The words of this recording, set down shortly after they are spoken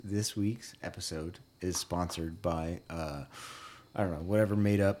this week's episode is sponsored by, I don't know, whatever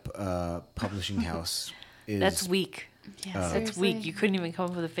made up publishing house is. That's weak. Yeah, That's weak. You couldn't even come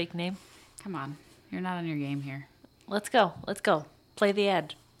up with a fake name. Come on. You're not on your game here. Let's go. Play the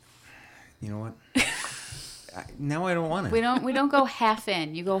ad. You know what? Now I don't want it. We don't go half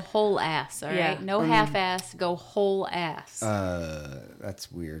in. You go whole ass, all right? Yeah. No half ass, go whole ass. That's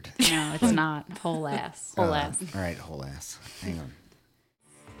weird. No, it's not. Whole ass. Whole ass. All right, whole ass. Hang on.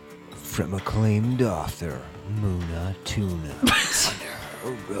 From acclaimed author Muna Tuna under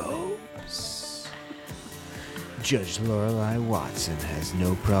her robes. Judge Lorelei Watson has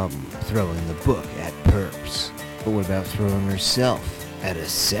no problem throwing the book at perps. But what about throwing herself at a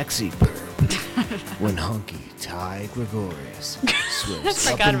sexy perp? When hunky Ty Gregorius swims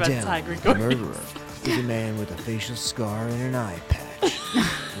up forgot and about down Ty with the Gregorius. murderer is a man with a facial scar and an eye patch.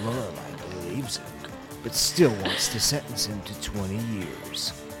 Lorelei believes him, but still wants to sentence him to 20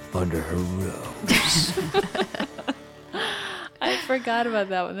 years under her robes. I forgot about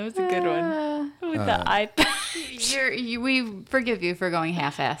that one. That was a good one. With the iPad. We forgive you for going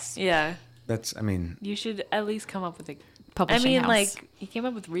half ass. Yeah. That's, I mean, You should at least come up with a... Publishing house. like, you came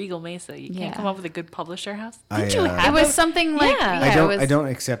up with Regal Mesa. You can't come up with a good publisher house? Did you It was something like Yeah. I don't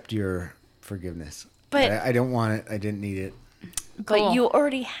accept your forgiveness. But- I don't want it. I didn't need it. But Cool. you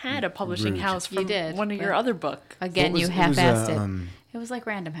already had a publishing Rude. house You from did, one of your but- other book. Again, What you was- half-assed it. it. It was like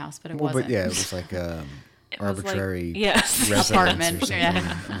Random House, but it Well, wasn't. but yeah, it was like It was like- arbitrary yes. residence Apartment, or something.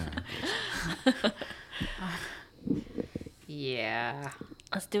 yeah. Yeah.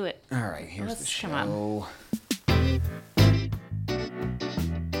 Let's do it. All right, here's the show. come on.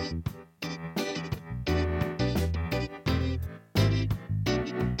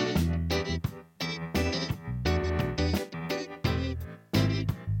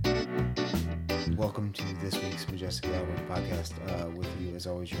 Welcome to this week's Majestic Albert podcast. With you, as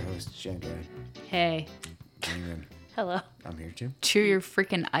always, your host, Jen Gray. Hey, Damon. Hello. I'm here too. chew your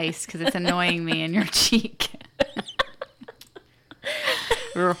freaking ice because it's annoying me in your cheek.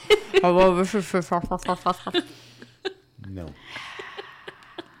 No.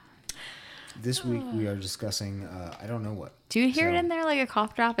 This week we are discussing, I don't know what. Do you hear it So- in there like a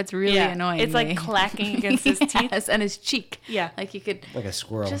cough drop? It's really annoying. It's me. like clacking against his teeth. Yes, and his cheek. Yeah. Like you could Like a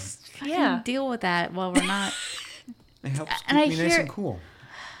squirrel. just fucking Yeah. deal with that while we're not. It helps and keep I me nice hear- and cool.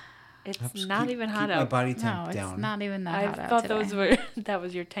 It's Helps not keep- even keep hot my out. body temp No, it's down. not even that I hot out thought today. those were that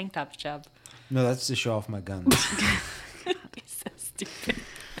was your tank top's job. No, that's to show off my guns. You're so stupid.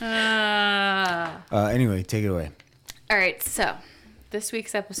 Anyway, take it away. All right, so this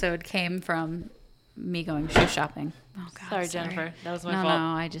week's episode came from me going shoe shopping. Oh God, Sorry, Jennifer. That was my no, fault. No,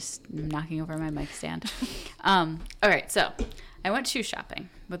 I just am knocking over my mic stand. All right, so I went shoe shopping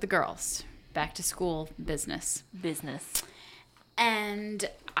with the girls. Back to school business. Business. And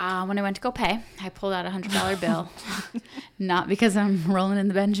when I went to go pay, I pulled out a $100 bill. Not because I'm rolling in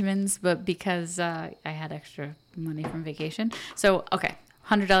the Benjamins, but because I had extra money from vacation. So, okay,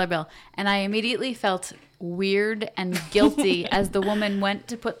 $100 bill. And I immediately felt weird and guilty as the woman went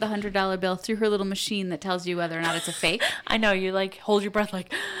to put the $100 bill through her little machine that tells you whether or not it's a fake. I know, you like hold your breath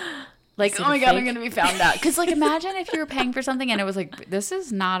like Like, Is it oh my a God, I'm fake? going to be found out. Because, like, imagine if you were paying for something and it was like, this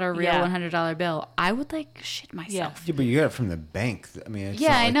is not a real Yeah. $100 bill. I would, like, shit myself. Yeah, but you got it from the bank. I mean, it's Yeah,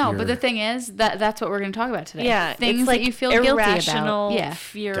 not I like know. you're- But the thing is, that's what we're going to talk about today. yeah, Things it's like that you feel guilty irrational about. Yeah.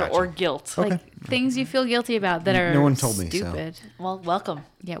 fear Gotcha. or guilt. Okay. Like, things you feel guilty about that are No one told me, so. stupid. Well, welcome.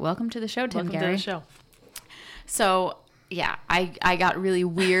 Yeah, welcome to the show, Tim Welcome Gary. to the show. So, yeah, I got really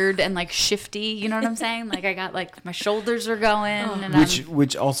weird and, like, shifty. You know what I'm saying? Like, I got, like, my shoulders are going. And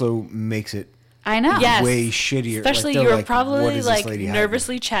which also makes it I know. Yes. way shittier. Especially they're you were like, what probably is this like lady hiding?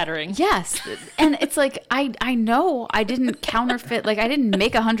 nervously chattering. Yes. And it's like, I know I didn't counterfeit, like I didn't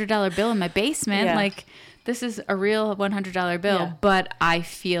make $100 bill in my basement. Yeah. Like this is a real $100 bill, Yeah. but I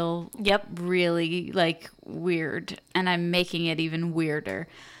feel Yep. really like weird and I'm making it even weirder.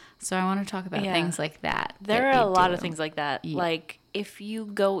 So I want to talk about Yeah. things like that. There that are a you lot do. of things like that. Yeah. Like if you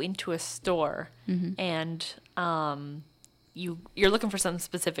go into a store and you're looking for something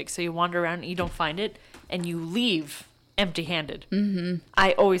specific, so you wander around and you don't find it, and you leave empty-handed. Mm-hmm.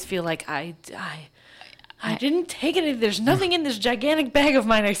 I always feel like I didn't take it. There's nothing in this gigantic bag of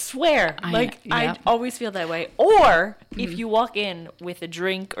mine. I swear. I yep. always feel that way. Or if you walk in with a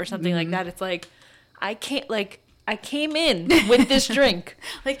drink or something like that, it's like I came in with this drink.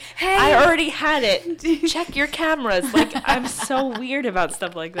 Like, hey, I already had it. Check your cameras. Like, I'm so weird about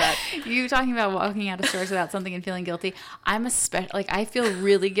stuff like that. you talking about walking out of stores without something and feeling guilty. I feel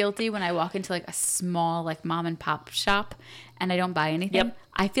really guilty when I walk into like a small like mom and pop shop and I don't buy anything, Yep.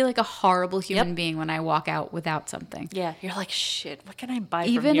 I feel like a horrible human Yep. being when I walk out without something. Yeah, you're like, shit, what can I buy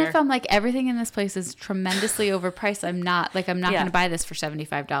from Even here? if I'm like, everything in this place is tremendously overpriced, I'm not Yeah. going to buy this for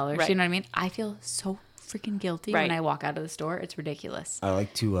 $75. Right. You know what I mean? I feel so freaking guilty when Right. I walk out of the store. It's ridiculous. I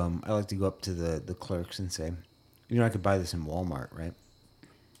like to go up to the clerks and say, I could buy this in Walmart, right?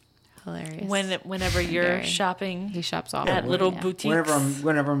 Hilarious. Whenever you're Very. shopping He shops all at over, little yeah. boutiques.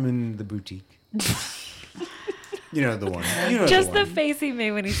 Whenever I'm in the boutique. You know the one. You know Just the the one. face he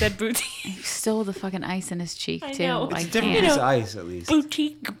made when he said boutique. He stole the fucking ice in his cheek, I too. know. I It's a different can't. piece of ice, at least.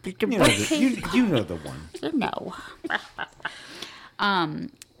 Boutique. You know the one. No.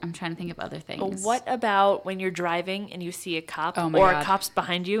 I'm trying to think of other things. What about when you're driving and you see a cop Oh my or God. a cop's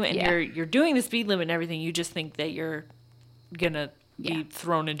behind you and Yeah. you're doing the speed limit and everything, you just think that you're gonna Yeah. be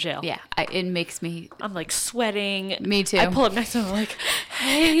thrown in jail. Yeah, it makes me. I'm like sweating. Me too. I pull up next to him, I'm like,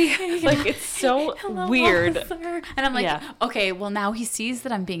 hey, like it's so weird. Officer. And I'm like, Yeah. okay, well now he sees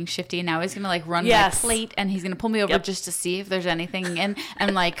that I'm being shifty, and now he's gonna like run Yes. my plate, and he's gonna pull me over Yep. just to see if there's anything in.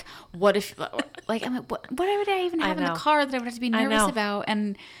 And like, what if, like, I'm like, what would I even have in the know. car that I would have to be I nervous know. about?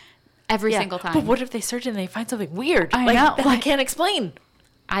 And every Yeah. single time. But what if they search and they find something weird? I like, know, that I like- can't explain.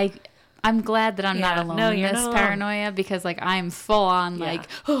 I'm glad that I'm not Yeah, alone no, in you're this not alone. paranoia, because like I'm full on Yeah. like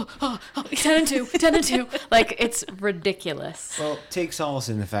 10 and 2, 10 and 2. Like it's ridiculous. Well, take solace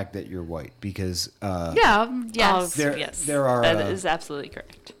in the fact that you're white because Yeah. Yes. There- yes. there are, That is absolutely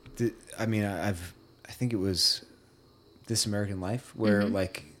correct. I think it was This American Life where Mm-hmm.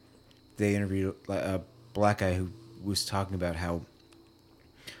 like they interviewed a black guy who was talking about how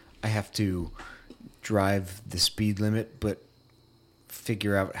I have to drive the speed limit but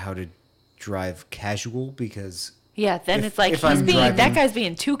figure out how to drive casual because Yeah, then If- it's like if he's I'm being that driving- guy's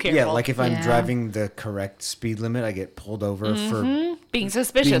being too careful. yeah, like if I'm Yeah. driving the correct speed limit, I get pulled over for being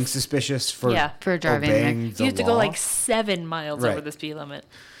suspicious. being suspicious for Yeah. For driving, obeying like, the You have to go law. like 7 miles over Right. the speed limit.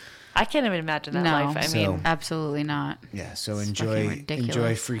 I can't even imagine that No. life. I So- mean, Absolutely not. Yeah, so It's enjoy fucking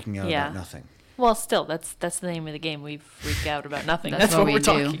ridiculous. freaking out Yeah. about nothing. well, still, that's the name of the game. We freak out about nothing. That's That's, what what we we're do.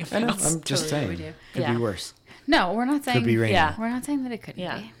 talking I know. about. I'm just totally what we saying. do. Could Yeah. be worse. No, we're not saying. Could be raining. Yeah. We're not saying that it couldn't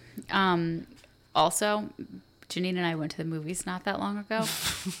Yeah. be. Also, Janine and I went to the movies not that long ago,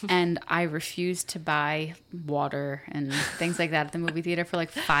 and I refused to buy water and things like that at the movie theater for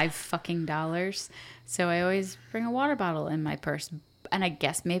like $5 fucking. So I always bring a water bottle in my purse. And I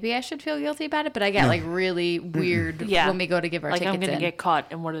guess maybe I should feel guilty about it, but I get like really weird Yeah. when we go to give our Like, tickets I'm going to in. get caught,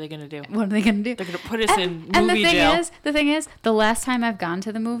 and what are they going to do? What are they gonna do? They're going to put us in And movie the thing jail. is, the last time I've gone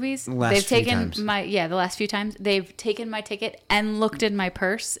to the movies, Last they've few taken times. the last few times they've taken my ticket and looked in my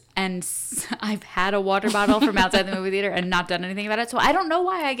purse, and I've had a water bottle from outside the movie theater and not done anything about it. So I don't know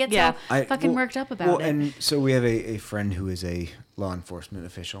why I get Yeah. so fucking worked up about it. And so we have a friend who is a law enforcement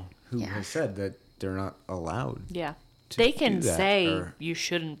official who Yeah. has said that they're not allowed. Yeah. to They do can that, say or- you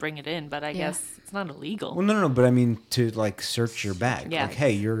shouldn't bring it in, but I Yeah. guess it's not illegal. Well, no, but I mean to like search your bag. Yeah. Like,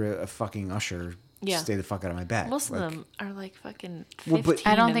 hey, you're a fucking usher. Yeah. Stay the fuck out of my bag. Most Like, of them are like fucking 15. Well, but-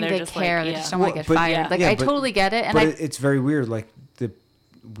 I don't and think they're they just care. Like, They yeah. just don't want to Well, get but- fired. yeah. Like Yeah, I but- totally get it, and But I it's very weird. Like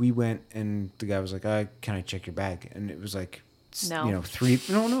we went and the guy was like, "Can I check your bag?" And it was like, No. you know, three.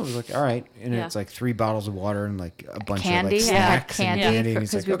 No, it was like, all right, and Yeah. it's like 3 bottles of water and like a bunch candy. of like I had snacks and candy candy. And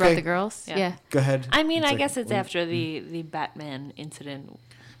because he's we like, brought okay, the girls. Yeah. Yeah. go ahead. I mean, It's I like, guess it's well, after the Batman incident.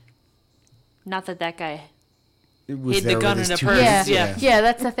 Not that guy. it was hid the there with gun his in a 2 purse, kids, Yeah. Yeah,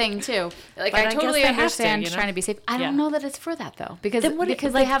 that's the thing too. Like But I I guess totally they have to, understand you know? trying to be safe. I Yeah. don't know that it's for that though, because Then what?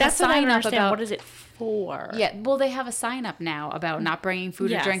 because like, they have a that's what I sign don't up understand. about What is it for? Yeah, well, they have a sign up now about not bringing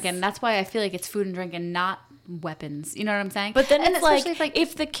food Yes. or drink, and that's why I feel like it's food and drink and not weapons. You know what I'm saying? But then and it's especially like,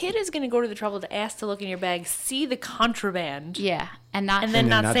 if the kid is going to go to the trouble to ask to look in your bag, see the contraband, yeah, and not and then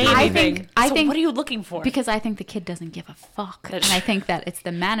And then not not say do anything. anything. I So think- what are you looking for? because I think the kid doesn't give a fuck, and That's- I think that it's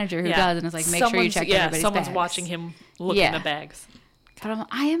the manager who Yeah. does, and it's like make sure you Someone's- check yeah, everybody's someone's bags. watching him look in Yeah. the bags. But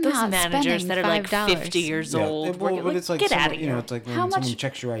I am Those not managers spending that are like $5. 50 years Yeah, old, well, working, but it's like get someone, out of you here. know, it's like when How someone much-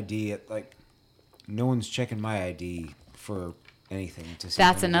 checks your ID. Like no one's checking my ID for anything to see.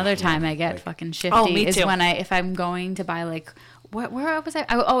 That's if I'm another just, time I get like, fucking shifty. Oh, me is too. when if I'm going to buy like where was I?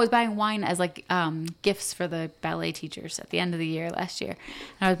 I was buying wine as like gifts for the ballet teachers at the end of the year last year.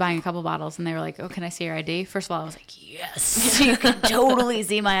 And I was buying a couple bottles, and they were like, "Oh, can I see your ID?" First of all, I was like, "Yes, you can totally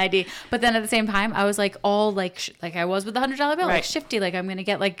see my ID." But then at the same time, I was like all like like I was with the $100 bill, like Right. shifty, like I'm gonna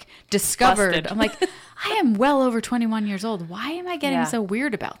get like discovered. Busted. I'm like, I am well over 21 years old. Why am I getting Yeah. so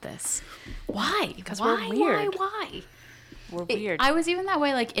weird about this? Why? 'Cause we're weird. Why? We're It- weird. I was even that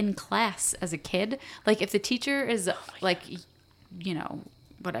way, like in class as a kid. Like if the teacher is like, you know,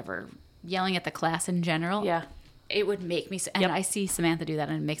 whatever, yelling at the class in general. Yeah. It would make me, and Yep. I see Samantha do that,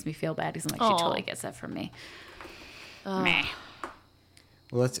 and it makes me feel bad because I'm like, Aw. she totally gets that from me. Meh.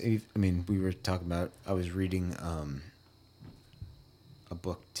 Well, I mean, we were talking about. I was reading a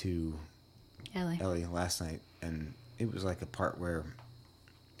book to Ellie last night, and it was like a part where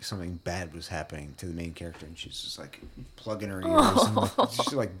something bad was happening to the main character, and she's just like plugging her ears, and like,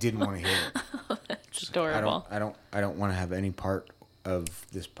 she like didn't want to hear it. It's adorable. Like, I don't want to have any part of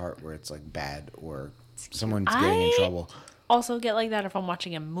this part where it's like bad or someone's getting in trouble. Also get like that if I'm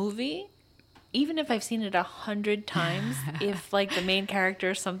watching a movie, even if I've seen it 100 times. If like the main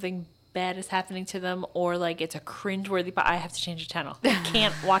character, something bad is happening to them, or like it's a cringeworthy, but I have to change the channel. I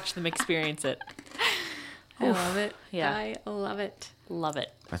can't watch them experience it. I love it. Yeah. I love it. Love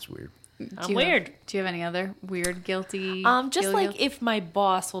it. That's weird. I'm weird. Do you have any other weird, guilty? Just feeling like guilty? if my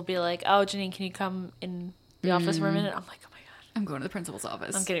boss will be like, "Oh, Janine, can you come in the office for a minute?" I'm like, "Oh my god, I'm going to the principal's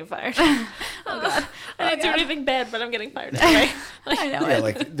office. I'm getting fired." Oh god, I didn't do anything bad, but I'm getting fired anyway. Like, I know Yeah, it.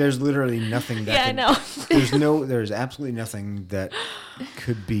 like there's literally nothing that yeah, I know. there's absolutely nothing that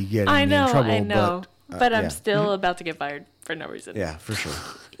could be getting I me in trouble. I know. But I'm yeah. still about to get fired for no reason. Yeah, for sure.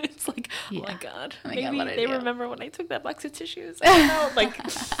 It's like, oh my Yeah. god. Oh my Maybe God, what did I they do? remember when I took that box of tissues. I don't know. Like,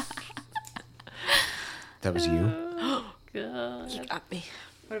 That was you. God. You got me.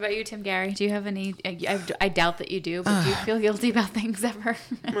 What about you, Tim Gary? Do you have any? I doubt that you do, but do you feel guilty about things ever?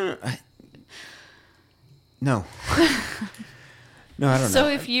 No. No, I don't So know.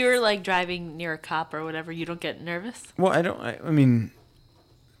 if you're like driving near a cop or whatever, you don't get nervous? Well, I mean,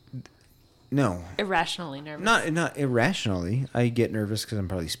 no. Irrationally nervous. Not irrationally. I get nervous because I'm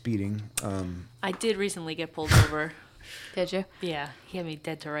probably speeding. I did recently get pulled over. Did you? Yeah, he had me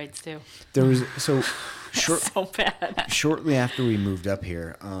dead to rights too. There was so So bad. shortly after we moved up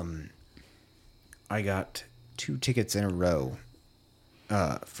here, I got 2 tickets in a row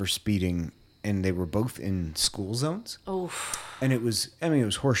for speeding, and they were both in school zones. Oh, And it was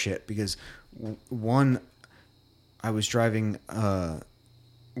horseshit because one, I was driving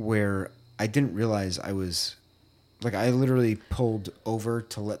where I didn't realize I was, like, I literally pulled over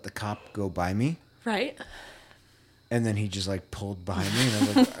to let the cop go by me, right? and then he just like pulled behind me,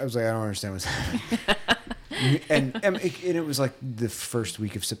 and I was like, I don't understand what's happening. and it was like the first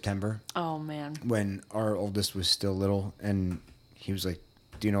week of September Oh man. when our oldest was still little, and he was like,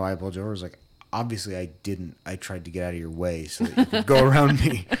 "Do you know why I pulled you over?" I was like, "Obviously I didn't. I tried to get out of your way so that you could go around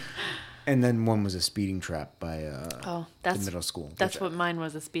me." And then one was a speeding trap by the middle school. That's what mine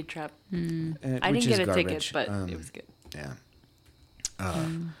was, a speed trap. I which didn't is get a garbage. ticket, but it was good. Yeah.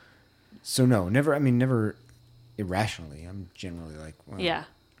 So no, never irrationally. I'm generally like, well, Yeah.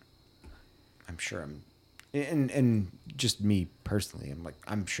 I'm sure I'm, and just me personally, I'm like,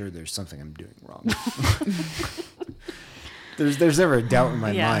 I'm sure there's something I'm doing wrong. There's never a doubt in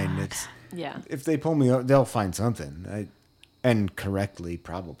my Yeah. mind. It's Yeah. if they pull me over, they'll find something. And correctly,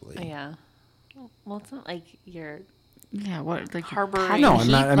 probably. Yeah. Well, it's not like you're Yeah. What? Like Harboring packing No, I'm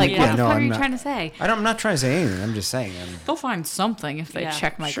heat? not- I mean, Like yeah, what the no, fuck are I'm you not- trying to say? I'm not trying to say anything. I'm just saying. They'll find something if they Yeah.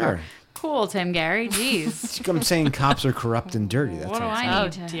 check my Sure. car. Cool, Tim Gary. Jeez. I'm saying cops are corrupt and dirty. That's What do all I'm I saying.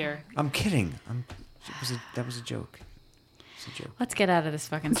 need oh to- dear. I'm kidding. That was a joke. It's a joke. Let's get out of this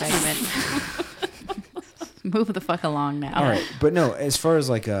fucking segment. Move the fuck along now. All right, but no. As far as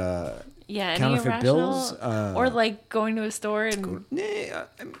like Yeah, any counterfeit irrational, bills, or like going to a store and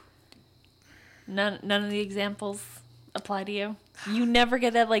I'm- none of the examples apply to you. You never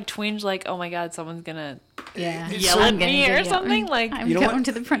get that like twinge, like, oh my god, someone's gonna Yeah. yell I'm at gonna me get or yelled. something. Like, I'm You know going what?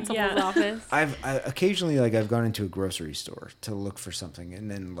 to the principal's Yeah. office. I occasionally like I've gone into a grocery store to look for something, and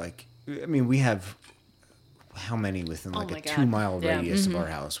then like we have how many within like my a God. 2-mile Yeah. radius of our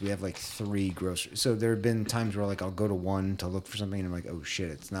house? We have like 3 groceries. So there have been times where like I'll go to one to look for something, and I'm like, oh shit,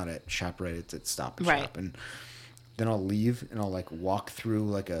 it's not at ShopRite, it's at Stop and Right. Shop, and then I'll leave and I'll like walk through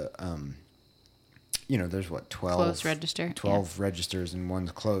like a there's what 12 Closed register, 12 registers, and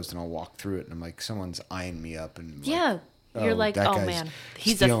one's closed, and I'll walk through it, and I'm like, someone's eyeing me up, and like, yeah, you're like, that oh guy's man,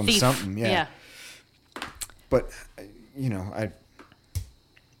 he's a stealing thief. something, yeah. But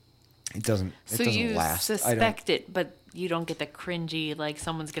it doesn't So you last. I don't, suspect it, but you don't get the cringy, like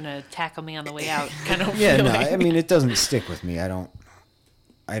someone's gonna tackle me on the way out kind of yeah, feeling. no, I mean it doesn't stick with me. I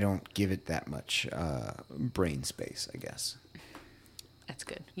don't give it that much brain space, I guess. That's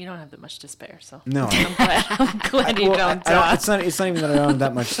good. You don't have that much to spare, so No, I'm glad you well, don't. I don't. It's not even that I don't have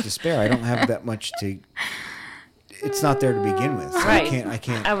that much to spare. I don't have that much to. It's not there to begin with. So Right. I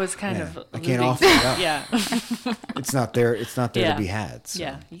can't. I was kind yeah, of. I can't alluding- offer it up. Yeah, It's not there. It's not there Yeah. to be had. So.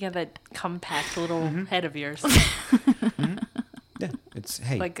 yeah. You got that compact little head of yours, Yeah. It's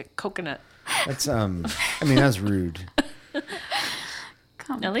hey. like a coconut. That's I mean that's rude.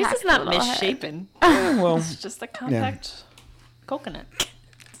 At least it's not misshapen. Yeah, well, It's just a compact coconut.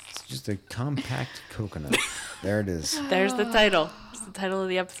 it's just a compact coconut. There it is. There's the title. It's the title of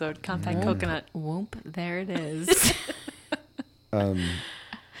the episode. Compact Coconut. Whoop, there it is. All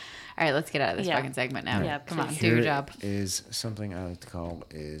right, let's get out of this Yeah. fucking segment now. Yeah, Come on, please. do your Here job. is something I like to call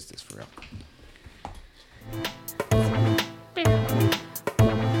Is This For Real?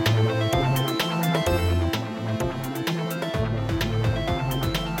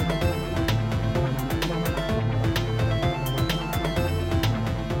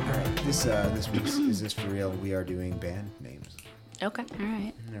 This week's Is This For Real? We are doing band names. Okay. All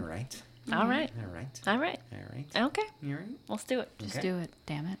right, All right. All right. All right. All right. All right. Okay. All right. Let's do it. just Okay. do it.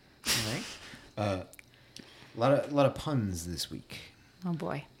 Damn it. All right. A lot of puns this week. Oh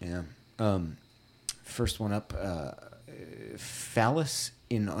boy. Yeah. First one up. Phallus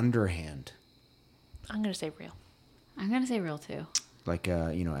in underhand. I'm going to say real. I'm gonna say real too. Like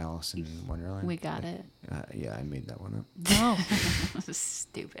Alice in Wonderland. We got it. Yeah, I made that one up. No.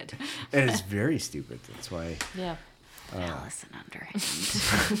 Stupid. It is very stupid. That's why. Yeah. Alice in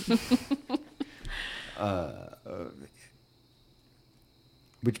Underhand.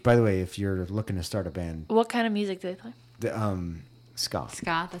 Which, by the way, if you're looking to start a band, What kind of music do they play? the ska.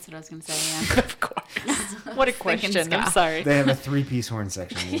 Scott, that's what I was gonna say. Yeah. Of course. What a Thinking question. I'm ska. sorry. They have a 3-piece horn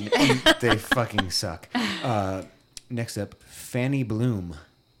section, and they fucking suck. Next up, Fanny Bloom.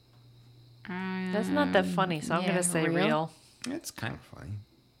 That's not that funny, so I'm Yeah, going to say real? real. It's kind of funny.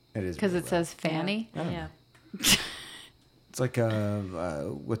 It is Because real, it says Fanny. I don't Yeah. know. It's like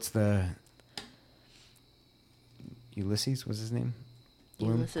what's the Ulysses? What's his name?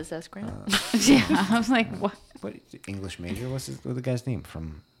 Bloom. Ulysses S. Grant. Yeah, I was like, what? What English major? What's the guy's name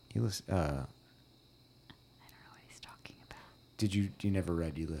from Ulysses? I don't know what he's talking about. Did you never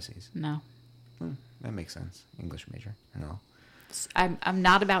read Ulysses? No, That makes sense. English major. No. I'm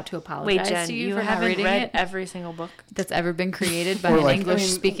not about to apologize Wait, Jen, to you you for not haven't reading read it. every single book? That's ever been created by Or an like, I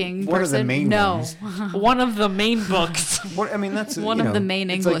English-speaking mean, what are the person. main no, ones? One of the main books. What I mean, that's One of the main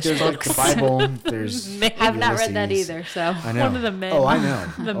it's English like there's books. Like the Bible. There's have not read that Ulysses. either. So I know. One of the main- Oh, I know.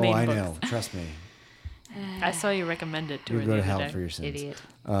 the main I books. know. Trust me. I saw you recommend it to You her go the to other hell day. for your sins. idiot,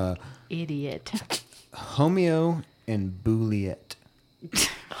 Uh, idiot. Homeo and Bouliette.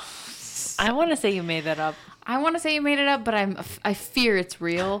 I want to say you made that up. I want to say you made it up, but I fear it's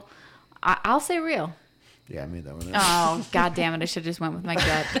real. I'll say real. Yeah, I made that one up. Oh, god damn it. I should have just went with my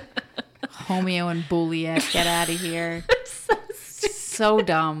gut. Homeo and Bouliette. Get out of here. So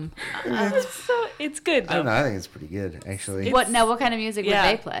dumb. So it's good I don't though. know. I think it's pretty good, actually. What kind of music Yeah.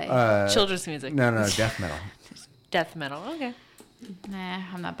 would they play? Children's music. No, death metal. Death metal. Okay. Nah,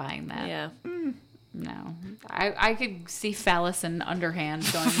 I'm not buying that. Yeah. No. I could see Phallus and Underhand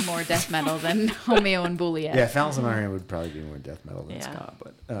going more death metal than Homeo and Bouliette. Yeah, Phallus and Iron would probably be more death metal than Yeah. ska.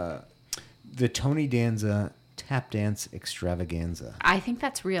 But the Tony Danza Tap Dance Extravaganza. I think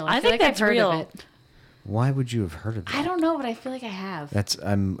that's real. I feel think like that's I've heard real. of it. Why would you have heard of that? I don't know, but I feel like I have.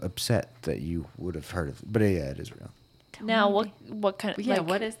 I'm upset that you would have heard of it. But yeah, it is real. Now, what kind of Yeah, like,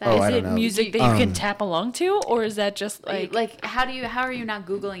 what is that? Oh, is I it don't know. music that you can tap along to, or is that just like how are you not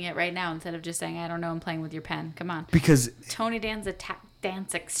Googling it right now instead of just saying, I don't know, I'm playing with your pen? Come on. Because Tony Danza Tap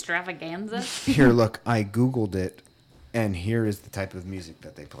Dance Extravaganza? here, look, I Googled it, and here is the type of music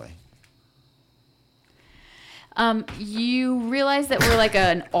that they play. You realize that we're like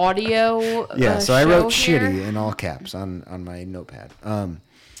an audio Yeah, so I wrote show here? shitty in all caps on my notepad.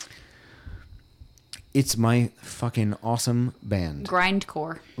 It's my fucking awesome band.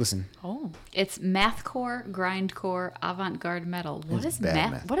 Grindcore. Listen, oh It's mathcore, grindcore, avant-garde metal. What It's is bad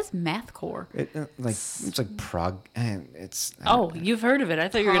math? math. What is mathcore? it's like prog. It's oh you've heard of it? I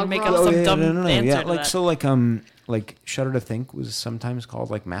thought you were gonna make up Prog rock. some yeah, dumb no, answer yeah, to like that. so, like Shudder to Think was sometimes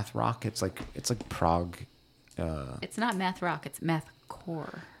called like math rock. It's like prog. It's not math rock. It's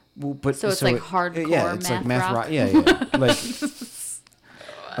mathcore. Well, but So it's like hardcore Yeah, it's like math rock? Yeah, like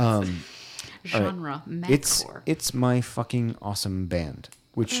all right. Genre mathcore. It's my fucking awesome band,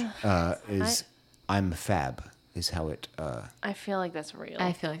 which is I'm Fab is how it. I feel like that's real.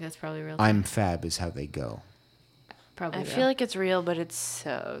 I feel like that's probably real. I'm Fab is how they go. probably. I real. feel like it's real, but it's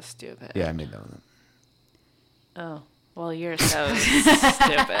so stupid. Yeah, I made that one up. Oh well, you're so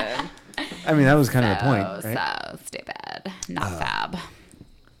stupid. I mean, that was kind of the point, right? So stupid. Not fab.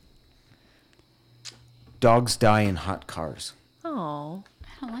 Dogs die in hot cars. Oh,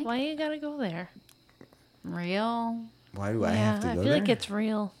 I don't like why you gotta go there? real. Why do I have to go I feel there? like it's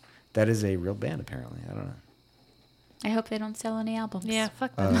real. That is a real band, apparently. I don't know. I hope they don't sell any albums. Yeah,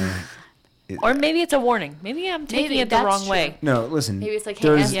 fuck them. It- Or maybe it's a warning. Maybe I'm taking Maybe it the that's wrong true. way. No, listen. Maybe it's like, hey,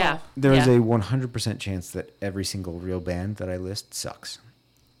 there's asshole. Yeah. there is Yeah. a 100% chance that every single real band that I list sucks.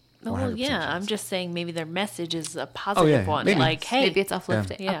 Well, 100% yeah. chance. I'm just saying maybe their message is a positive yeah, one. maybe. Like, hey, Maybe it's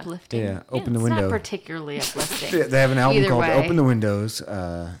uplifting. Yeah. Uplifting. Yeah, open the it's window. not particularly uplifting. Yeah, they have an album Either called way. "Open the Windows."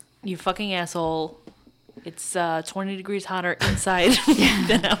 you fucking asshole. It's 20 degrees hotter inside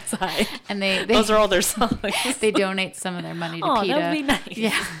than outside. And they Those are all their songs. they donate some of their money to Oh, PETA. that would be nice.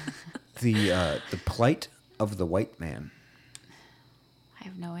 Yeah. The plight of the white man. I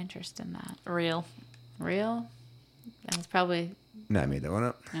have no interest in that. Real. Real? That was probably No, I made that one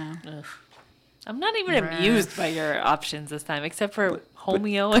up. no. Ugh. I'm not even amused by your options this time, except for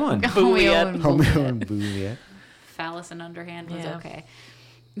Homeo come on. and Homeo Booyah. and Homeo and Booyah. Phallus and underhand was Yeah. okay.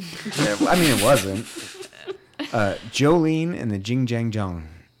 Yeah, well, I mean, it wasn't. Jolene and the Jing Jang Jong.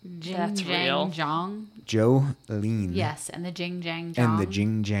 Jing That's Jang real. Jong. Jolene. Yes, and the Jing Jang Jong. And the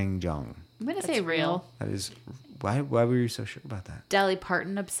Jing Jang Jong. I'm gonna That's say real. real. That is. Why were you so sure about that? Dolly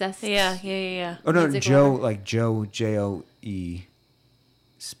Parton obsessed. Yeah. Oh no, Music Joe, lover? like Joe, Joe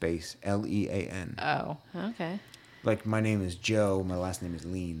space Lean. Oh. Okay. Like my name is Joe, my last name is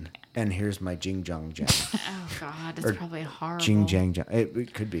Lean, and here's my Jing Jong Jang. Oh God, it's Or probably horrible. Jing Jang Jang.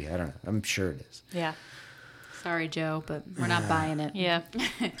 It could be. I don't know. I'm sure it is. Yeah. Sorry, Joe, but we're not buying it. Yeah.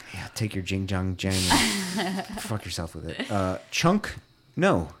 Yeah, take your Jing Jong Jang and fuck yourself with it. Chunk?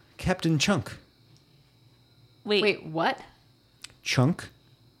 No, Captain Chunk. Wait, what? Chunk?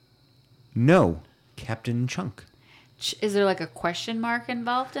 No, Captain Chunk. Is there like a question mark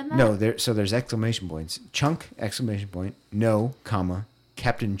involved in that? No, there's exclamation points. Chunk, exclamation point. No, comma,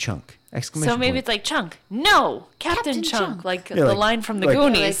 Captain Chunk. Exclamation So maybe point. it's like Chunk. No, Captain, Captain Chunk. Chunk. Like Yeah, the like- line from the like-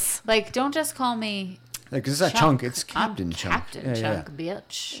 Goonies. Like, don't just call me Like, it's not Chunk, it's Captain I'm Chunk. Captain Yeah, Chunk,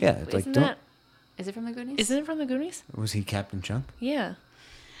 bitch. Yeah, it's like, Isn't don't. that? Is it from the Goonies? Isn't it from the Goonies? Was he Captain Chunk? Yeah.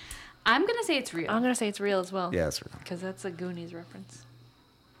 I'm gonna say it's real. I'm gonna say it's real as well. Yeah, that's real. Because that's a Goonies reference.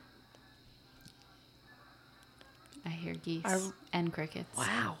 I hear geese Are- and crickets.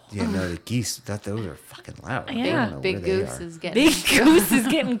 Wow. Yeah, no, the geese, those are fucking loud. I Yeah. don't know Big where they Goose are. is getting. Big Goose is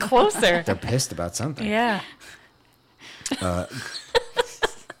getting closer. They're pissed about something. Yeah.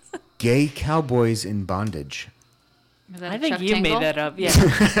 Gay cowboys in bondage. Is that I a think Chuck you Tingle? made that up.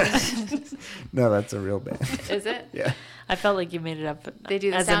 Yeah. No, that's a real band. Is it? Yeah. I felt like you made it up They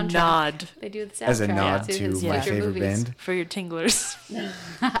do the as soundtrack. a nod They do the soundtrack As a nod to to his my future favorite movies. band. for your tinglers.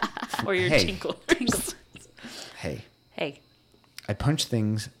 or your Hey. tinklers. Hey, Hey. I punch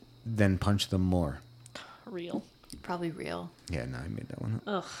things, then punch them more. Real. Probably real. Yeah, no, I made that one up.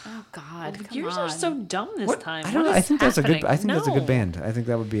 Ugh. Oh God, come Yours on. are so dumb this time. I don't What know. I is think that's a good. happening? I think that's a good No. band. I think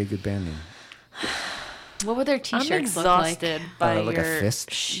that would be a good band name. What would their I'm T-shirts look like? exhausted by Like a your fist?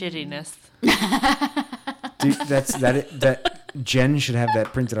 shittiness. Dude, that Jen should have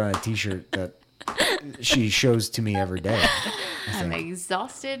that printed on a T-shirt that she shows to me every day. I I'm think.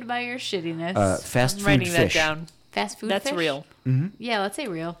 exhausted by your shittiness. Fast I'm food writing fish. that down. Fast food. That's fish? real. Yeah, let's say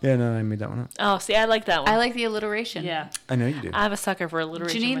real. Yeah, no, I made that one up. Oh, see, I like that one. I like the alliteration. Yeah. I know you do. I'm a sucker for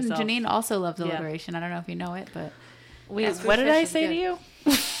alliteration myself. Janine also loves Yeah. alliteration. I don't know if you know it, but Wait, Fast food what did fish I is say to good. you?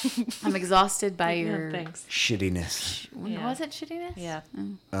 I'm exhausted by your. Yeah, thanks. Shittiness. Yeah. Was it shittiness? Yeah.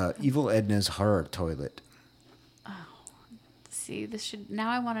 Evil Edna's horror toilet. See, this should. Now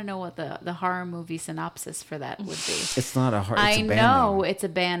I want to know what the horror movie synopsis for that would be. It's not a horror. It's I a band know name. it's a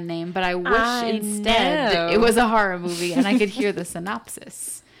band name, but I wish I instead know. it was a horror movie and I could hear the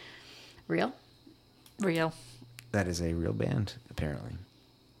synopsis. Real? Real. That is a real band, apparently.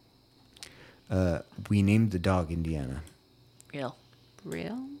 We named the dog Indiana. Real.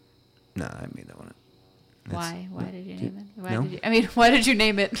 Real? No, I made that one up. That's- Why? Why did you name it? Why No? did you? I mean, why did you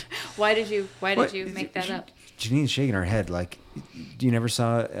name it? Why did you? Why What? did you make that up? Janine's shaking her head like, you never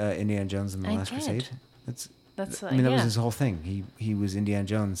saw Indiana Jones and the I Last did. Crusade? That's. I mean, that was yeah. his whole thing. He was Indiana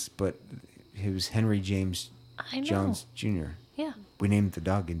Jones, but he was Henry James I know. Jones Jr. Yeah. We named the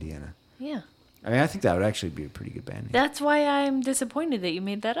dog Indiana. Yeah. I mean, I think that would actually be a pretty good band name. That's why I'm disappointed that you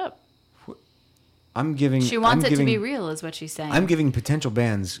made that up. I'm giving. She wants I'm it to be giving- real, is what she's saying. I'm giving potential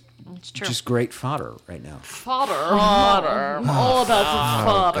bands It's true. just great fodder right now. fodder. All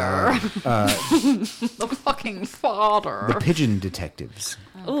about the fodder. The fucking fodder. The Pigeon Detectives.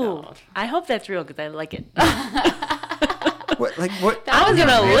 Ooh, I hope that's real because I like it. What? Like what? That I was was a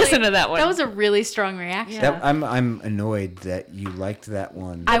gonna really- listen to that one. That was a really strong reaction. Yeah. That, I'm annoyed that you liked that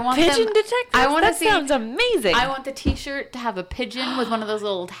one. I want Pigeon them, detective. I want to That see. sounds amazing. I want the T-shirt to have a pigeon with one of those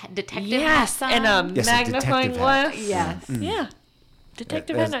little detective yes, hats and on. a Yes, a magnifying detective glass. hat. Yes. Yeah,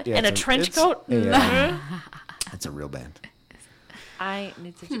 detective That's- hat yeah, and a it's trench it's- coat. Yeah, that's a real band. I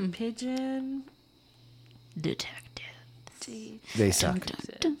need such a pigeon detective. They suck.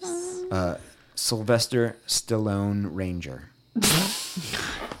 Sylvester Stallone Ranger.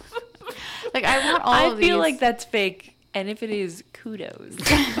 Like I want all I of feel these. like that's fake And if it is, kudos.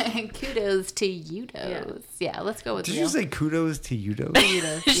 Kudos to Udos. Yeah, let's go with Did real. you say kudos to Udos?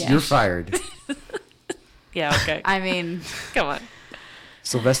 Udos? Yeah. You're fired. Yeah, okay. I mean, Come on.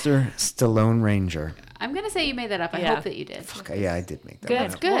 Sylvester Stallone Ranger. I'm gonna say you made that up. I Yeah. hope that you did. Okay, yeah, I did make that Good. one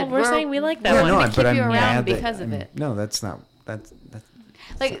That's up. good. Well, we're saying we like that Yeah, one. no, keep but I'm you around mad that- because of I'm- it. No, that's not. That's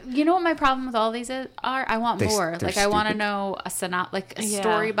Like, you know what my problem with all these are? I want They- more. they're Like, I want to stupid. know a Yeah,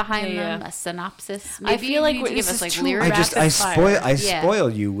 story behind yeah, them, yeah. a synopsis. I Maybe feel you like need to this give us is like too lyric. rapid Yeah. spoil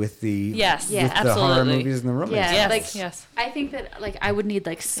you with the Yes, Yeah. with the horror absolutely. movies and the romance. Yeah, Yes, like yes. I think that like I would need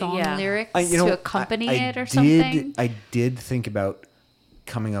like song Yeah. lyrics You know, to accompany I it or did, something. I did think about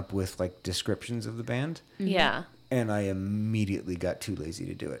coming up with like descriptions of the band, Yeah. and I immediately got too lazy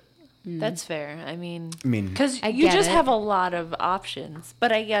to do it. That's fair. I mean, mean, because I you get just it. have a lot of options.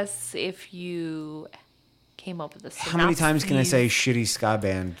 But I guess if you came up with a synopsis, how many times can I say shitty ska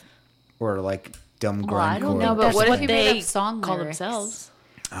band or like dumb Well, I don't grindcore? know, No, but that's what if what you made they up song call lyrics? themselves,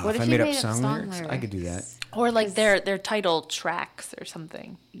 Oh, What if if I you made up made up song song lyrics, I could do that. or like their title tracks or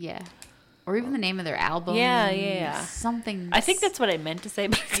something. Yeah. Or even the name of their album. Yeah. Something. I think that's what I meant to say,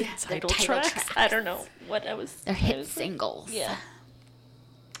 but I said their title title tracks. tracks. I don't know what I was. their I hit was- singles. Yeah.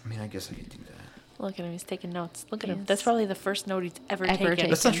 I mean, I guess I could do that. Look at him. He's taking notes. Look at him. Yes. That's probably the first note he's ever taken.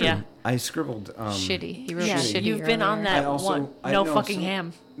 That's not true. Yeah. I scribbled. Shitty. He wrote Yeah. shitty. You've been on earlier. that I also one. I No know fucking some-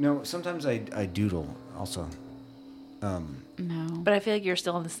 ham. No, sometimes I doodle also. No. But I feel like you're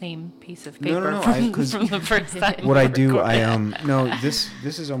still on the same piece of No, paper no, from, 'cause from the first time. What we I do, recorded. no, this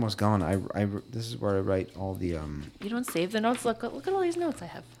is almost gone. This is where I write all the You don't save the notes. Look at all these notes I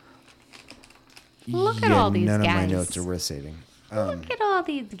have. Look at all these none of my guys. notes are worth saving. Look at all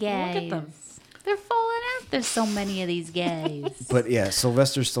these guys. Look at them. They're falling out. There's so many of these guys. But yeah,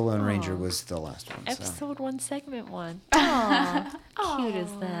 Sylvester Stallone Ranger was the last one. So. Episode 1, segment 1. Aw, cute is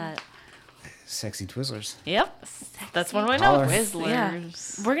that? Sexy Twizzlers. Yep, that's one of my Holler. notes. Yeah.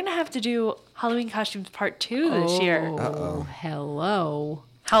 Twizzlers. We're gonna have to do Halloween costumes part 2 this year. Oh, hello.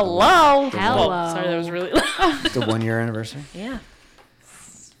 Hello. Hello. Whoa, sorry, that was really loud. The 1 year anniversary. Yeah.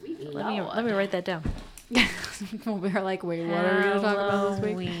 Let me write that down. We were like, wait, what are we going to talk about this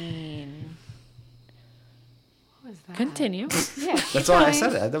week? Halloween. What was that? Continue. Yeah, keep That's all I going.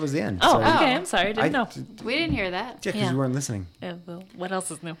 said. That was the end. Oh, Sorry. okay. I'm sorry. I didn't know. We didn't hear that. Yeah, because Yeah. you weren't listening. Yeah, well, what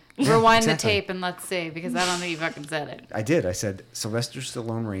else is new? Rewind the Exactly. tape and let's see, because I don't think you fucking said it. I did. I said Sylvester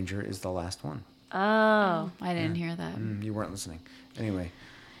Stallone Ranger is the last one. Oh. I didn't hear that. You weren't listening. Anyway,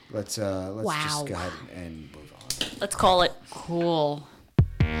 let's Wow. just go ahead and move on. Let's call it. Cool.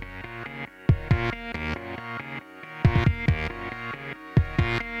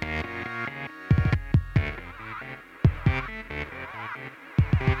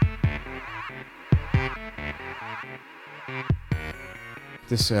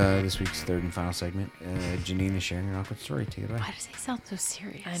 This week's third and final segment, Janine is sharing an awkward story. Take it away. Why does he sound so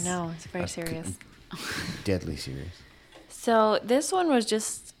serious? I know. It's very serious. Deadly serious. So this one was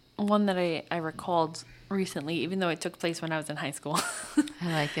just one that I recalled recently, even though it took place when I was in high school.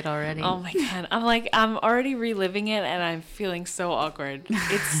 I like it already. Oh my God. I'm already reliving it and I'm feeling so awkward.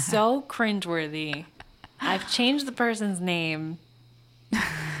 It's so cringeworthy. I've changed the person's name.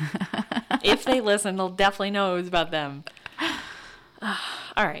 If they listen, they'll definitely know it was about them.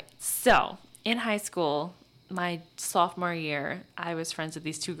 All right. So in high school, my sophomore year, I was friends with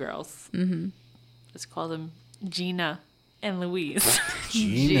these two girls. Mm-hmm. Let's call them Gina and Louise.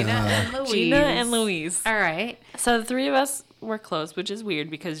 Gina and Louise. Gina and Louise. All right. So the three of us were close, which is weird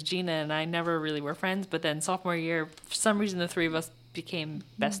because Gina and I never really were friends. But then sophomore year, for some reason, the three of us became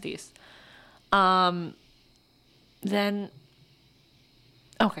besties. Then,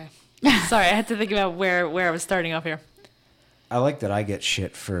 okay. Sorry, I had to think about where I was starting off here. I like that I get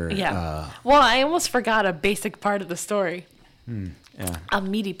shit for. Yeah. Well, I almost forgot a basic part of the story. Yeah. A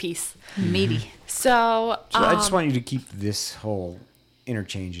meaty piece. Meaty. So, So I just want you to keep this whole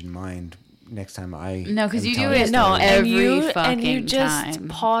interchange in mind next time I. No, 'cause am you do telling it- the no, story. and Every you fucking just time.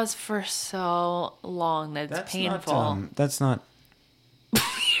 pause for so long that it's That's painful. Not, that's not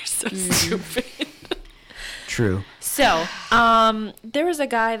You're so stupid. true. So, there was a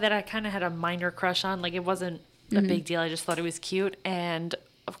guy that I kind of had a minor crush on. Like, it wasn't a big deal. I just thought he was cute. And,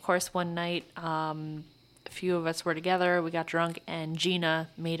 of course, one night, a few of us were together. We got drunk, and Gina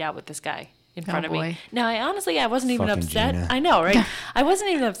made out with this guy in front of me. boy. Now, I wasn't even Fucking upset. Gina. I know, right? I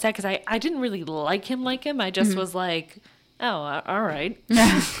wasn't even upset because I didn't really like him. I just was like, oh, all right.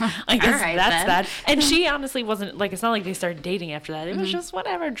 I guess All right, that's then. that. And she honestly wasn't, like, it's not like they started dating after that. It was just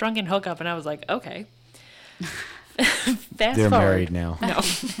whatever, drunken hookup. And I was like, okay. Fast They're forward. married now. No.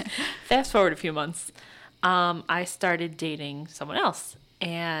 Fast forward a few months. I started dating someone else,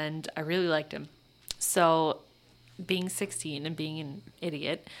 and I really liked him. So being 16 and being an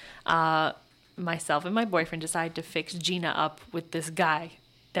idiot, myself and my boyfriend decided to fix Gina up with this guy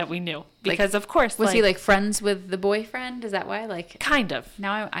that we knew. Because, of course, Was he, like, friends with the boyfriend? Is that why? Like, kind of.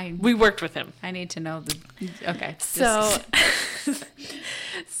 now We worked with him. I need to know the... Okay. So,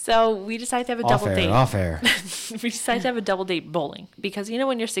 so we decided to have a double date. Off air. We decided to have a double date bowling because, you know,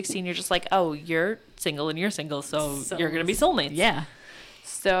 when you're 16, you're just like, oh, you're single and you're single, so you're going to be soulmates. Yeah.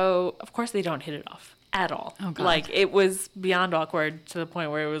 So, of course, they don't hit it off at all. Oh, God. Like, it was beyond awkward to the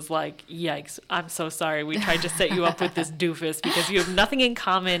point where it was like, yikes, I'm so sorry. We tried to set you up with this doofus because you have nothing in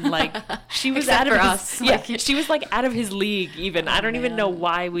common. Like, she was Except out of for his, us. yeah, Like- she was like out of his league even. I don't even know man.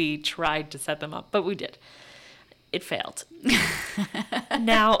 why we tried to set them up, but we did. It failed.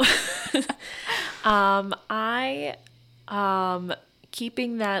 Now,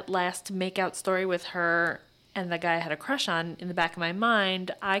 keeping that last makeout story with her and the guy I had a crush on in the back of my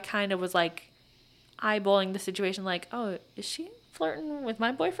mind, I kind of was like eyeballing the situation like, oh, is she flirting with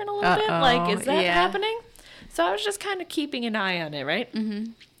my boyfriend a little bit? Like, is that happening? So I was just kind of keeping an eye on it, right?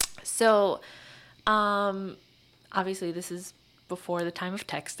 Mm-hmm. So, obviously this is before the time of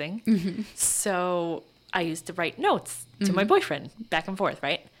texting. Mm-hmm. So I used to write notes to my boyfriend back and forth,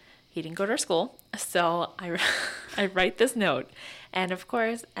 right? He didn't go to our school. So I write this note. And of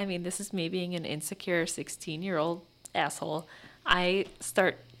course, I mean, this is me being an insecure 16-year-old asshole. I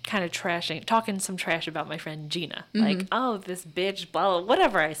start kind of talking some trash about my friend Gina. Like, oh, this bitch, blah, blah,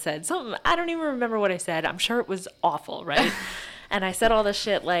 whatever I said. Something, I don't even remember what I said. I'm sure it was awful, right? And I said all this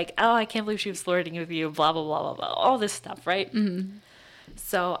shit like, oh, I can't believe she was flirting with you, blah, blah, blah, blah, blah. All this stuff, right? Mm-hmm.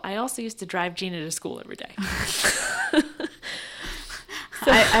 So I also used to drive Gina to school every day.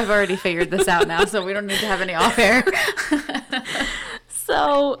 I've already figured this out now, so we don't need to have any off air.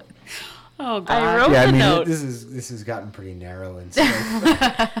 So Oh, God. I wrote Yeah, I the mean, note. this has gotten pretty narrow and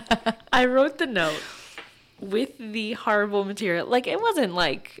stuff. I wrote the note with the horrible material. Like, it wasn't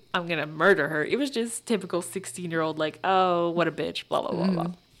like I'm going to murder her. It was just typical 16-year-old, like, oh, what a bitch, blah, blah, blah,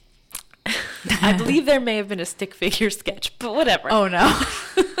 blah. I believe there may have been a stick figure sketch, but whatever. Oh, no.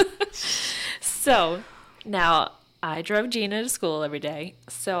 So now I drove Gina to school every day.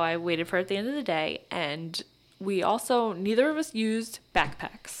 So I waited for her at the end of the day. And we also, neither of us used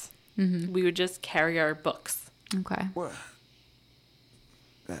backpacks. Mm-hmm. We would just carry our books. Okay.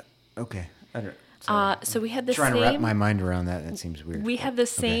 Okay. I don't. Sorry. So we had the Trying same. to wrap my mind around that. That seems weird. We had the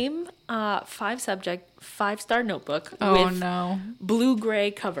same 5-star notebook Oh, with no.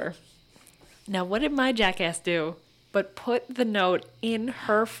 blue-gray cover. Now, what did my jackass do but put the note in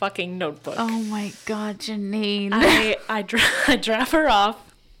her fucking notebook? Oh, my God, Janine. I drive her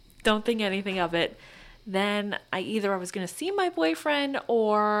off, don't think anything of it. Then I was going to see my boyfriend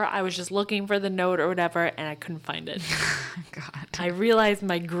or I was just looking for the note or whatever, and I couldn't find it. God. I realized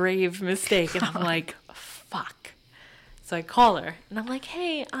my grave mistake, and I'm like, fuck. So I call her, and I'm like,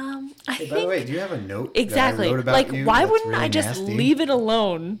 hey, I think... By the way, do you have a note Exactly. that I wrote about like, you why that's wouldn't really I just nasty? leave it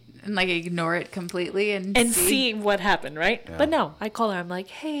alone And, like, ignore it completely and see what happened, right? Yeah. But no, I call her. I'm like,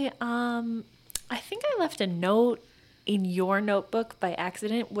 hey, I think I left a note in your notebook by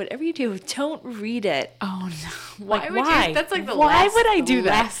accident. Whatever you do, don't read it. Oh, no. Like, would why? you? That's like the Why last, would I do the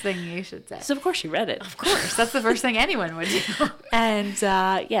that? last thing you should say. So, of course, she read it. Of course. That's the first thing anyone would do. And,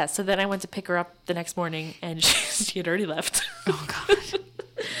 yeah, so then I went to pick her up the next morning, and she had already left. Oh, God.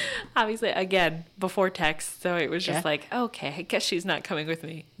 Obviously, again, before text. So it was just Yeah. like, okay, I guess she's not coming with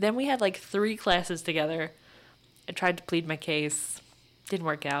me. Then we had like 3 classes together. I tried to plead my case. Didn't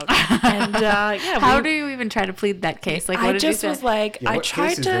work out. And yeah, How do you even try to plead that case? Like, what I did just you say? was like, Yeah, I what tried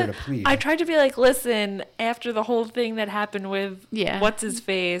case is there to plead? I tried to be like, listen, after the whole thing that happened with Yeah. what's his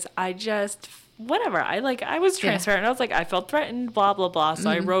face, I just whatever. I was transparent. I was like, I felt threatened, blah blah blah. So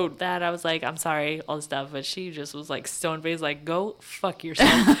I wrote that. I was like, I'm sorry, all this stuff. But she just was like stone faced, like, go fuck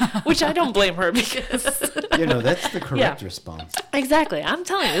yourself. Which I don't blame her because That's the correct response. exactly. I'm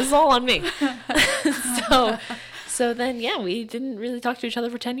telling you, this is all on me. So then, yeah, we didn't really talk to each other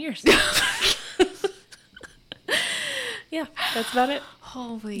for 10 years. Yeah, that's about it.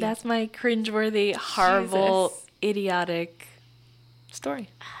 Holy. That's my cringeworthy, horrible, Jesus. idiotic story.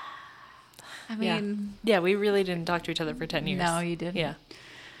 I mean, Yeah, we really didn't talk to each other for 10 years. no, you didn't. Yeah.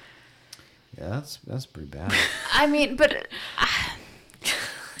 Yeah, that's pretty bad. I mean, but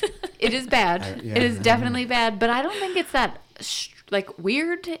it is bad. Yeah, it is I definitely bad, but I don't think it's that like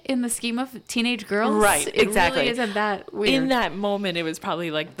weird in the scheme of teenage girls. Right, It exactly. really isn't that weird. In that moment, it was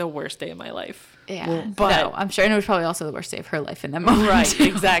probably like the worst day of my life. Yeah, But- no, I'm sure, and it was probably also the worst day of her life in that moment. Right,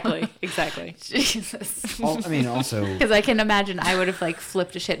 exactly. Jesus. I mean, also, Because I can imagine I would have like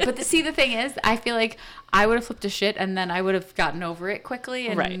flipped a shit. But see, the thing is, I feel like I would have flipped a shit, and then I would have gotten over it quickly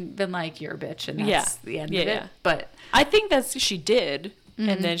and Right. been like, "You're a bitch," and Yeah. that's the end Yeah, of it. yeah. But I think she did.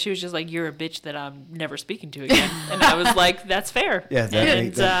 And then she was just like, "You're a bitch that I'm never speaking to again." And I was like, "That's fair." yeah,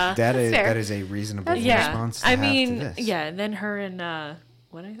 And, fair. that is a reasonable yeah. response to I have mean, to this. yeah. And then her and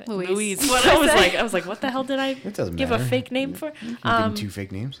what I Louise. What I was like, "What the hell did I It doesn't give a matter. fake name for?" You've given 2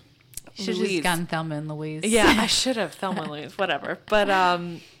 fake names. should have Louise. just gone Thelma and Louise. Yeah, I should have Thelma and Louise, whatever. But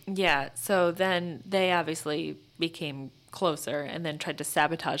yeah. So then they obviously became closer, and then tried to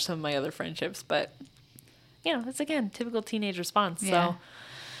sabotage some of my other friendships. But you know, it's again typical teenage response. Yeah. So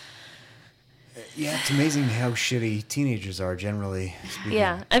Yeah, it's amazing how shitty teenagers are generally speaking.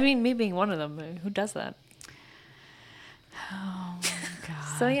 yeah, I mean, me being one of them, who does that? Oh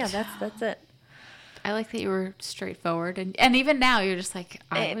God. So yeah, that's it. I like that you were straightforward, and even now you're just like, It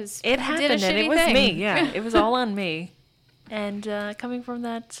I did a happened, and shitty it was thing. me. Yeah, it was all on me. And coming from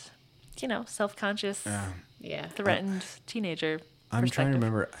that, you know, self-conscious, Yeah. threatened teenager. I'm trying to perspective.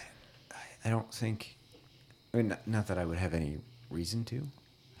 remember. I don't think. I mean, not that I would have any reason to,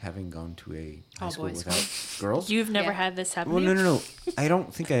 having gone to a high school All-boys without girls. You've never Yeah. had this happen. Well, to you? no. I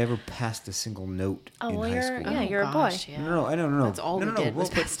don't think I ever passed a single note Oh, in well, high you're school. yeah, you're a boy. Yeah. No, I don't know. That's all no, we no, did was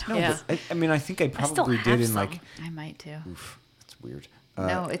well, pass no, Yeah. but I mean, I think I still probably have did in some. like. I might too. Oof, that's weird.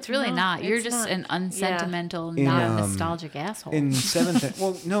 No, it's really no, not. You're it's just not. an unsentimental, In, not nostalgic asshole. In 7th,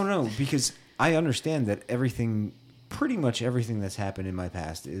 well, no, because I understand that pretty much everything that's happened in my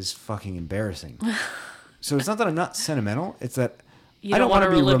past is fucking embarrassing. So it's not that I'm not sentimental; it's that You I don't don't want to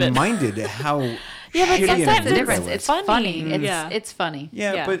wanna be relive it. reminded how Yeah, but shitty and sometimes That's the weird difference. I was. It's funny. funny. It's Yeah. it's funny.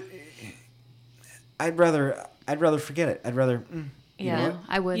 Yeah, Yeah. but I'd rather forget it. I'd rather. You know Yeah, what?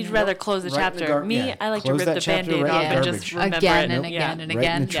 I would. You'd rather close the Right in the chapter. Me, yeah. I like to Close rip that the chapter Band-Aid right off in the and garbage. just remember Again it. and Yeah. again and Right in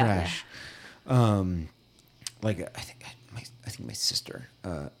again. the Yeah. trash. Like I think my sister,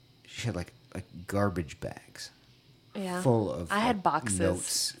 she had like garbage bags Yeah. full of I like, had boxes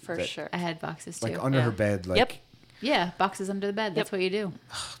notes for that- sure. I had boxes too. like under Yeah. her bed. Like Yep. Yeah, boxes under the bed. That's Yep. what you do.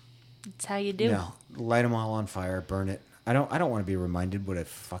 That's how you do. no, light them all on fire, burn it. I don't want to be reminded what a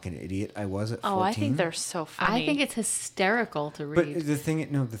fucking idiot I was at 14. Oh, I think they're so funny. I think it's hysterical to But read. the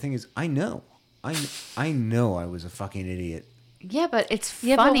thing is, I know I was a fucking idiot. Yeah, but it's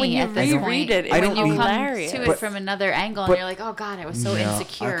Yeah, funny but when you at this reread point. it, I when don't you mean- come Hilarious. to To it it But- from another angle, but- and you're like, "Oh God, I was so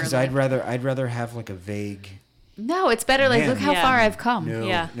insecure." Because like, I'd rather have like a vague. no, it's better. Like, Man. look how Yeah. far I've come. No,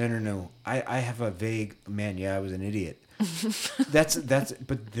 Yeah. no. I have a vague man. Yeah, I was an idiot. that's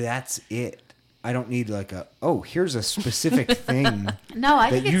it. I don't need like here's a specific thing No,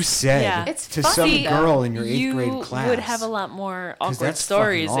 I that think you it's said yeah. It's to funny, some girl in your 8th you grade class. would have a lot more 'Cause awkward that's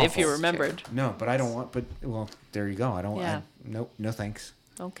stories fucking if you awful. remembered. No, but I don't want. But well, there you go. I don't. Yeah. Nope. No thanks.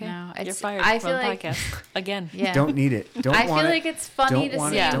 Okay, No, you're it's- fired I from feel the like- podcast again. yeah. Don't need it. Don't I feel want like it. it's funny Don't to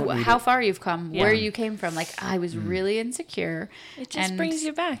want see it. Don't need how it. far you've come, Yeah. where you came from. Like I was really insecure. It just and brings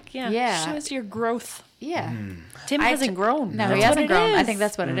you back. Yeah, Yeah. shows your growth. Yeah. Tim I hasn't t- grown. No, That's he hasn't what it grown. I is. think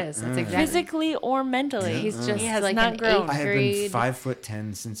that's what it is. That's exactly. Physically or mentally. He's just he has like not an grown. I have been grade.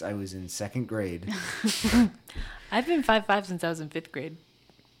 5'10" since I was in 2nd grade. I've been 5'5" since I was in 5th grade.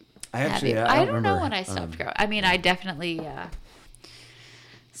 I actually. I don't know remember, when I stopped growing. I mean, I definitely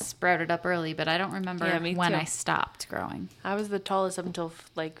sprouted up early, but I don't remember Yeah, me when too. I stopped growing. I was the tallest up until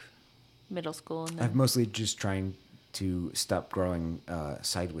like middle school, and then I'm mostly just trying to stop growing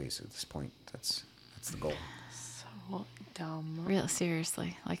sideways at this point. That's the goal. so dumb. Real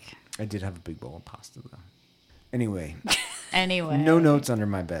seriously, like I did have a big bowl of pasta though. Anyway, anyway. no notes under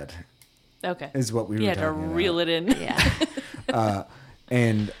my bed Okay, is what we were you had to talking about. reel it in. Yeah.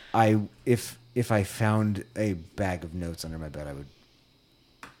 And if I found a bag of notes under my bed, I would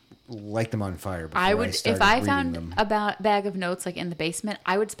light them on fire. Before I would if started I reading found them. a bag of notes like in the basement,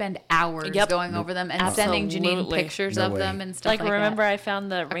 I would spend hours Yep. going over them and sending Janine Absolutely. pictures No of way. them and stuff Like, like remember that. I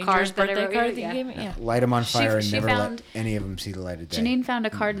found the Rangers card that I birthday wrote card you? that you Yeah. gave me? Yeah. Light them on fire and she never found- let any of them see the light of day. Janine found a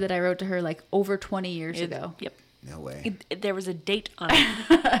card that I wrote to her like over 20 years ago. Yep. No way. There was a date on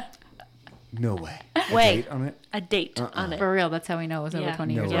it. No way. A Wait. date on it? A date on it. For real, that's how we know it was over Yeah.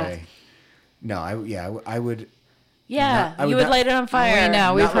 20 No years Yeah. ago. way. No, I would. Yeah, I would you would not- light it on fire. We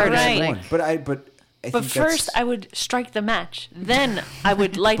know, we've not heard light it. it Right. on one, but I But think first, that's- I would strike the match. Then I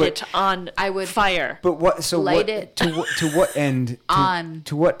would light But- it on I would- fire. But what? So Light what? it To what end? on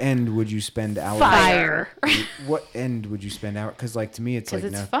To what end would you spend hours? Fire. What end would you spend hours? Because like to me, it's Because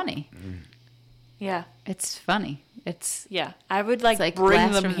like it's no. funny. Yeah, It's funny. It's yeah. I would like, like bring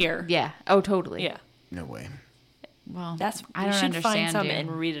blast them from- here. Yeah. Oh, totally. Yeah. No way. Well, That's I we don't should find understand some you.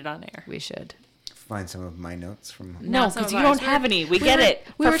 and read it on air. We should. find some of my notes from. No, some because of you ours. don't have any. We get were- it.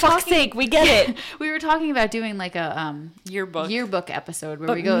 we For were fuck's talking- sake, we get it. We were talking about doing like a Yearbook. episode where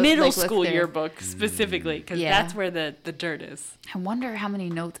But we go middle like, look school through- yearbook specifically, because Yeah. that's where the dirt is. I wonder how many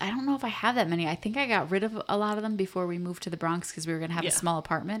notes. I don't know if I have that many. I think I got rid of a lot of them before we moved to the Bronx because we were gonna have Yeah. a small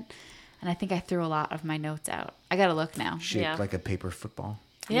apartment, and I think I threw a lot of my notes out. I gotta look now. Shaped Yeah. like a paper football.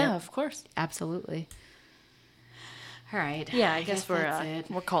 Yeah, Yep. of course. Absolutely. All right. Yeah, I guess we're that's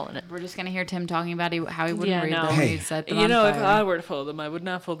it. we're calling it. We're just gonna hear Tim talking about how he wouldn't Yeah, read no. them. Hey. He'd set them You on know, if fire. I were to fold them, I would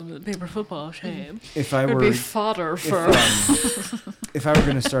not fold them in paper football. Shame. If I It would were be fodder for. if I were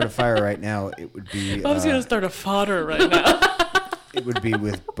going to start a fire right now, it would be I was gonna start a fodder right now. it would be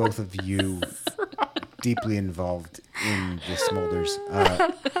with both of you deeply involved in the smolders.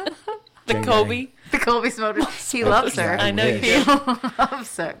 The Jen Kobe. The Colby Smulders. He loves her. Yeah, I know you wish. do.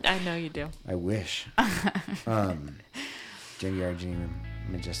 Loves her. I know you do. I wish. Jen Garagini,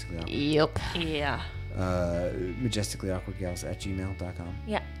 Majestically Awkward. Yep. Yeah. MajesticallyAwkwardgals@gmail.com.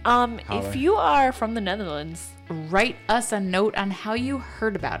 Yeah. Holler. If you are from the Netherlands, Write us a note on how you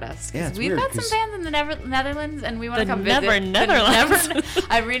heard about us. 'Cause Yeah, it's we've weird, got some 'cause- fans in the Netherlands, and we want to The come visit. Never Netherlands.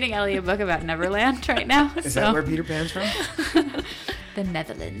 I'm reading Ellie a book about Neverland right now. Is so that where Peter Pan's from? the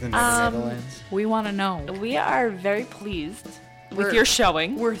Netherlands. The Netherlands. We want to know. we are very pleased with We're- your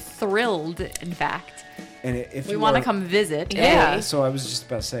showing. We're thrilled, in fact. And if We you want to are- come visit. Yeah. eh? So I was just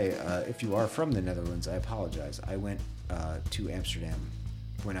about to say, if you are from the Netherlands, I apologize. I went to Amsterdam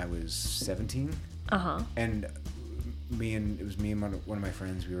when I was 17, and it was me and one of my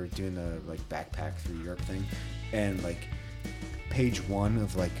friends. We were doing the like backpack through Europe thing, and like page one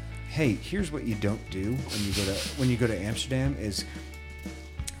of like, hey, here's what you don't do when you go to Amsterdam is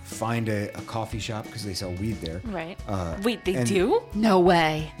find a coffee shop because they sell weed there. Right. Uh, Wait, they and- do? No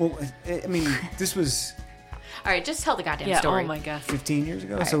way. Well, I mean, this was All right, just tell the goddamn Yeah. story. Oh my gosh. 15 years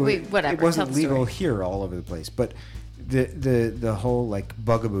ago, right, so wait, whatever, it tell wasn't the legal story. here all over the place. But the whole like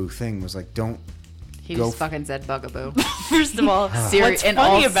bugaboo thing was like, don't He go just fucking said bugaboo. First of all, what's in funny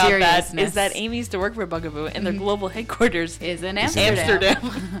all about that seriousness. is that Amy used to work for Bugaboo, and their global headquarters Is in Is Amsterdam.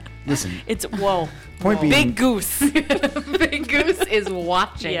 Amsterdam. listen. It's whoa. Point being, Big goose. Big Goose is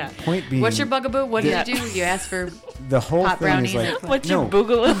watching. Yeah. point being, What's your bugaboo? What Yeah. did you do? You asked for the whole hot thing brownies is and- like, What's no, your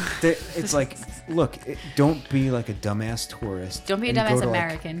boogaloo? it's like, look, don't be like a dumbass tourist. don't be a and go dumbass to, like-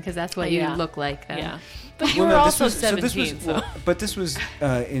 American because that's what Yeah. you look like. Then. Yeah. But you Well, were no, this also was- so this 17, was- so. well, but this was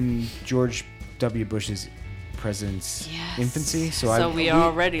in George W. Bush's president's Yes. infancy. So So we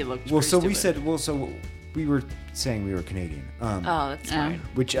already looked Well, pretty so we stupid. said, so we were saying we were Canadian. Oh, that's fine.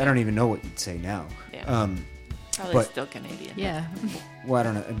 Which I don't even know what you'd say now. Yeah. Probably but- still Canadian. Yeah. Well, I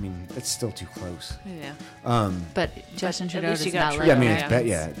don't know. I mean, it's still too close. Yeah. But Justin at Trudeau least does you got not Trudeau. Yeah, like I mean,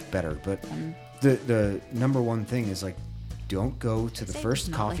 Americans. it's better. But the number one thing is like, don't go to the Say first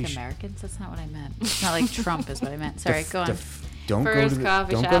not coffee like shop. Americans. That's not what I meant. It's not like Trump is what I meant. Sorry, go on. Don't go First to the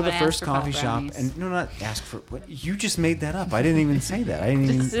coffee don't shop go to the and ask first for coffee hot shop brownies. and no, not ask for what you just made that up. I didn't even say that. I didn't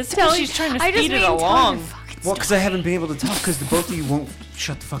even. This is she's trying to I just speed it mean tell your along. fucking Well, because I haven't been able to talk because the both of you won't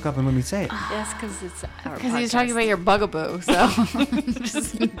shut the fuck up and let me say it. Yes, because it's our Because he's podcast. talking about your bugaboo, so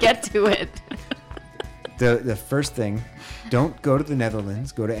just get to it. The first thing, don't go to the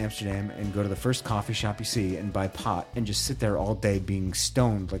Netherlands, go to Amsterdam, and go to the first coffee shop you see and buy pot and just sit there all day being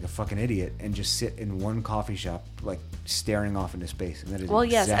stoned like a fucking idiot and just sit in one coffee shop like staring off into space. And that is Well,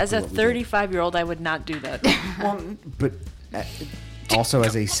 yes, as exactly a what we did. 35-year-old, I would not do that. Well, but also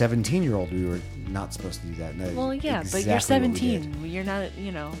as a 17-year-old, we were not supposed to do that. And that is Well, yeah, but you're exactly what we did. 17. You're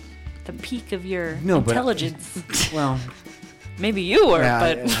not, the peak of your No, but intelligence. Well, Maybe you were, yeah,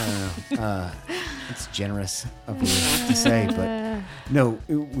 but I don't know. It's generous of me to say, but no,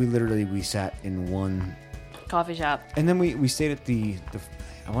 we sat in one, coffee shop. and then we stayed at the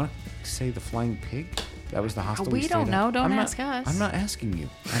I want to say the Flying Pig. That was the hostel We stayed don't at. know. Don't I'm ask not, us. I'm not asking you.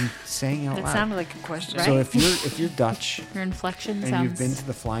 I'm saying out That loud. sounded like a question. So Right. if you're Dutch Your inflection and sounds. you've been to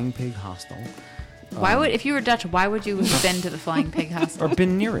the Flying Pig hostel, Why would, if you were Dutch, why would you have been to the Flying Pig Hostel? or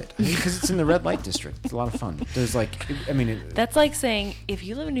been near it, because it's in the red light district. It's a lot of fun. There's like, I mean, That's like saying if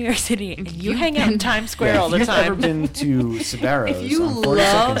you live in New York City and you You've hang out in been- Times Square yeah, all if the you've ever time. been to Sbarro's If you on 42nd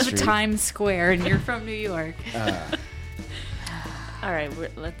love Street, Times Square and you're from New York, All right,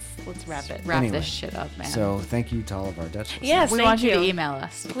 let's wrap it. wrap Anyway, this shit up, man. So thank you to all of our Dutch listeners. Yes, we thank want you you. to email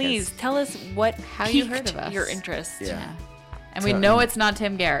us. because- Please tell us what How you piqued heard of us. your interest. Yeah. And we So- know it's not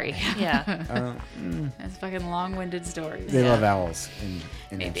Tim Gary. Yeah, That's fucking long-winded stories. They Yeah. love owls in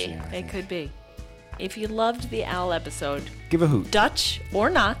Maybe. Amsterdam, I it think. could be. If you loved the owl episode, Give a hoot. Dutch or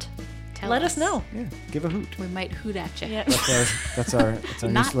not, Tell let us know. Yeah, give a hoot. We might hoot at you. Yeah, That's our new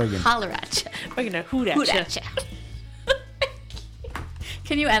Not slogan. holler at you. we're gonna hoot at Hoot you. at you.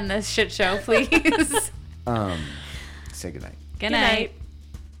 Can you end this shit show, please? Say goodnight. Good night.